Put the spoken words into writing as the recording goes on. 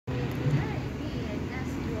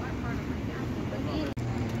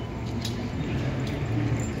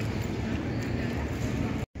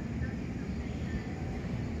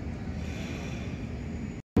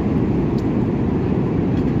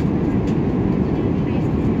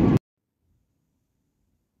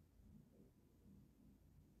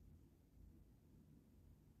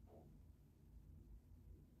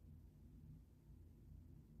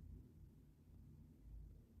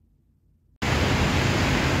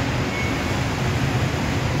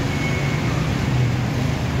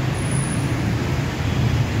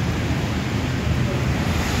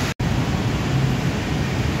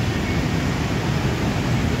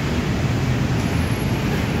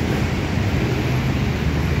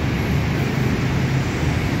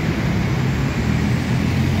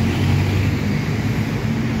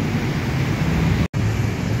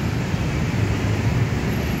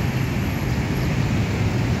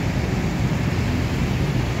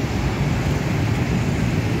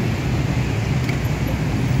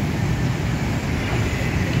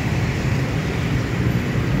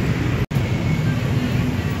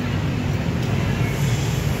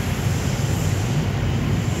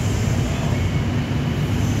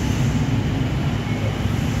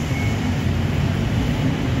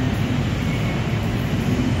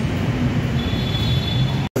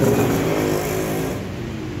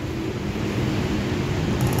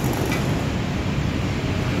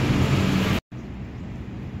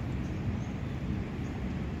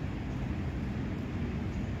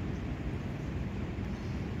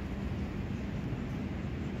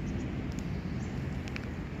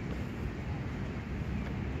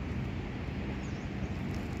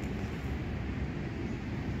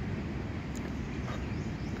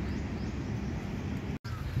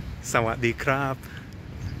Sawadee krap.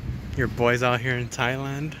 Your boy's out here in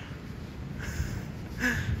Thailand.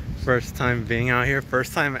 First time being out here.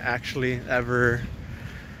 First time actually ever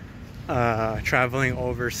traveling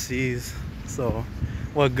overseas. So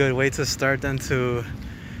what good way to start than to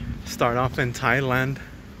start off in Thailand.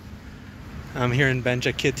 I'm here in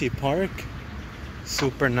Bangkok Park.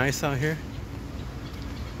 Super nice out here.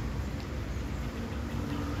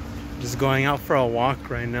 Just going out for a walk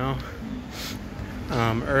right now.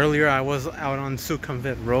 Earlier I was out on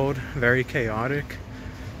Sukhumvit Road, very chaotic,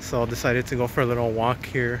 so I decided to go for a little walk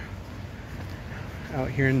here, out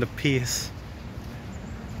here in the peace.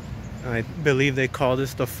 I believe they call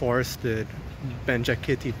this the forested Bangkok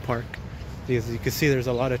Park, because you can see there's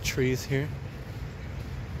a lot of trees here.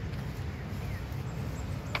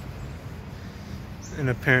 And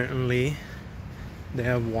apparently they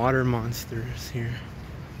have water monsters here.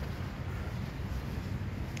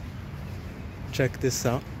 Check this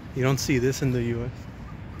out. You don't see this in the US.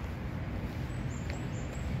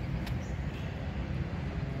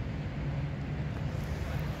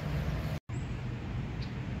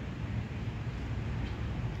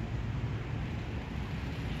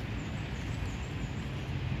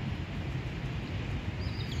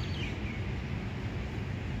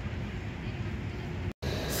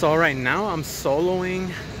 So right now I'm soloing.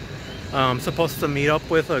 I'm supposed to meet up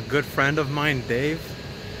with a good friend of mine, Dave,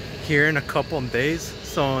 here in a couple of days.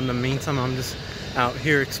 So in the meantime I'm just out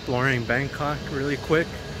here exploring Bangkok really quick.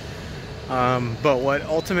 But what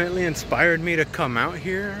ultimately inspired me to come out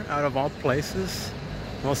here, out of all places,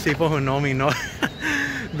 most people who know me know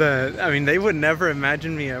that, I mean, they would never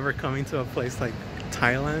imagine me ever coming to a place like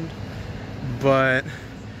Thailand. But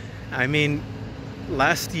I mean,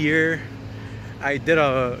 last year I did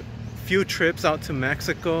a few trips out to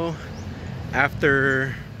Mexico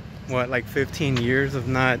after what, like 15 years of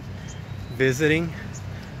not visiting,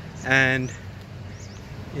 and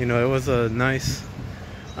you know, it was a nice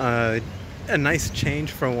change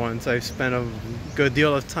for once. I've spent a good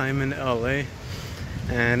deal of time in LA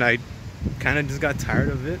and I kind of just got tired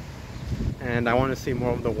of it and I want to see more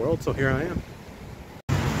of the world, so here I am.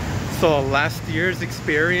 So last year's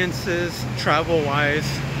experiences travel wise,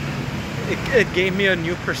 it gave me a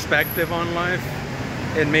new perspective on life.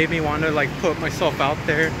 It made me want to like put myself out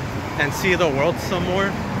there and see the world some more.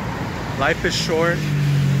 Life is short,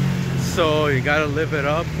 so you gotta live it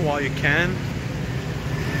up while you can.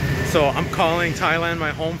 So I'm calling Thailand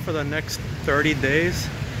my home for the next 30 days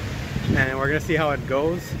and we're gonna see how it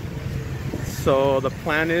goes. So the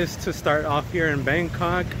plan is to start off here in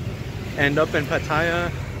Bangkok, end up in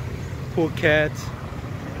Pattaya, Phuket,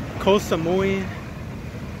 Koh Samui,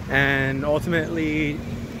 and ultimately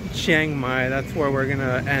Chiang Mai. That's where we're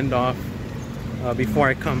gonna end off before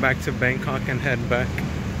I come back to Bangkok and head back.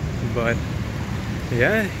 But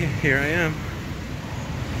yeah, here I am.